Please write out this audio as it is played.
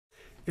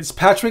It's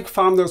Patrick,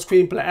 founder of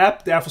Screenplay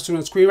app, the app for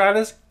student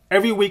screenwriters.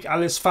 Every week I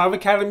list 5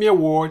 Academy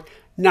Award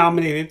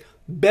nominated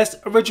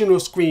Best Original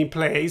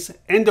Screenplays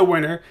and the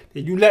winner.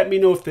 Then you let me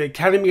know if the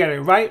Academy got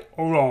it right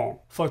or wrong.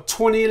 For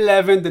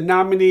 2011, the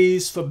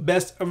nominees for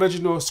Best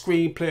Original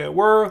Screenplay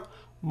were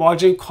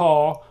Margin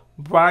Call,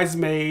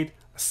 Bridesmaids,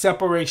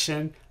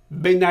 Separation,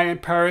 Midnight in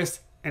Paris,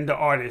 and The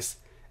Artist.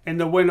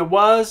 And the winner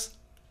was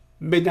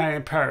Midnight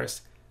in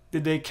Paris.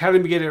 Did the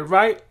Academy get it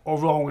right or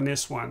wrong on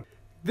this one?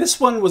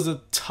 This one was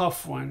a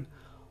tough one,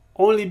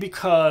 only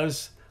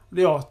because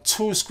there are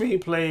 2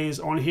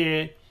 screenplays on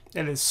here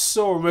that is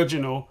so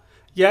original.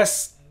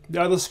 Yes,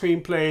 the other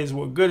screenplays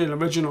were good and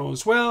original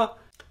as well.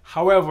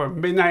 However,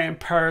 Midnight in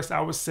Paris, I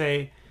would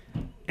say,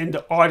 and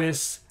The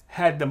Artist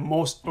had the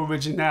most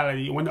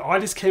originality. When The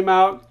Artist came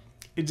out,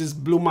 it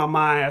just blew my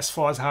mind as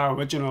far as how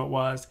original it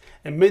was.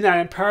 And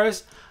Midnight in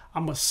Paris,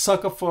 I'm a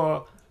sucker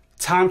for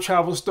time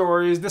travel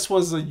stories. This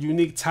was a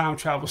unique time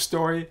travel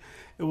story.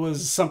 It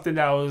was something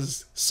that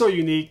was so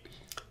unique.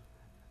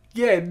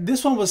 Yeah,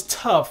 this one was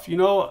tough, you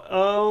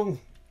know.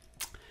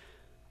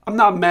 I'm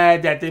not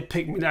mad that they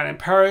picked Midnight in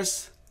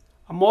Paris.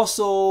 I'm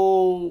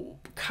also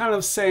kind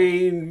of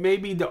saying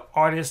maybe The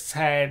Artist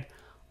had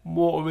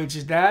more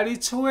originality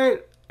to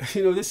it.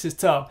 You know, this is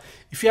tough.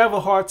 If you have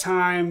a hard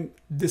time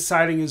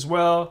deciding as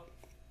well,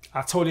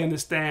 I totally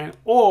understand.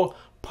 Or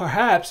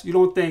perhaps you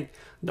don't think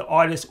The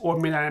Artist or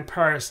Midnight in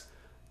Paris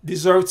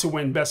deserve to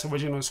win Best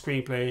Original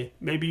Screenplay.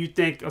 Maybe you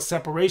think A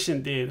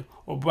Separation did,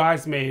 or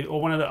Bridesmaid,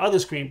 or one of the other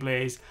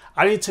screenplays.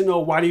 I need to know,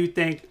 why do you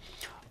think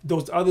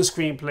those other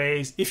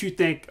screenplays, if you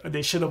think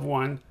they should have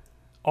won,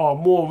 are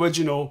more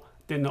original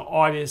than The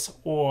Artist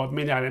or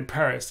Midnight in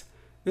Paris?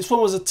 This one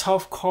was a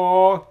tough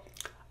call.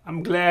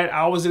 I'm glad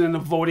I wasn't in the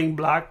voting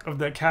block of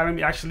the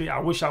Academy. Actually, I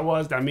wish I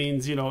was. That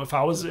means, you know, if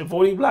I was a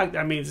voting block,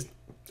 that means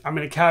I'm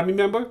an Academy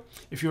member.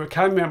 If you're an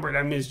Academy member,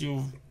 that means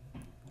you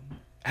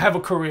have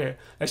a career.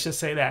 Let's just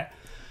say that.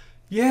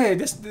 Yeah,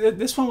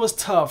 this one was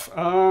tough.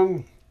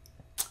 I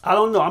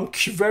don't know. I'm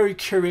very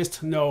curious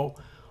to know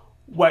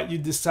what you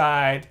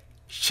decide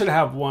should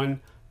have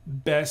won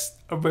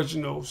Best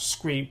Original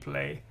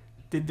Screenplay.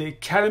 Did the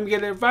Academy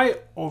get it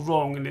right or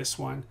wrong in this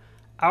one?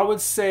 I would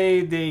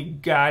say they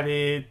got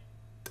it.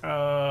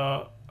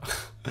 I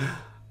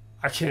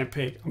can't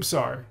pick. I'm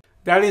sorry.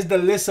 That is the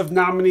list of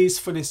nominees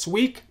for this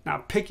week. Now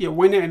pick your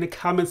winner in the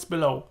comments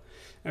below.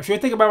 If you're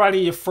thinking about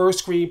writing your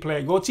first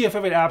screenplay, go to your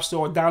favorite app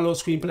store or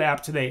download Screenplay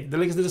app today. The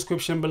link is in the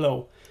description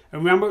below.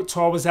 And remember to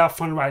always have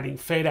fun writing.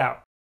 Fade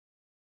out.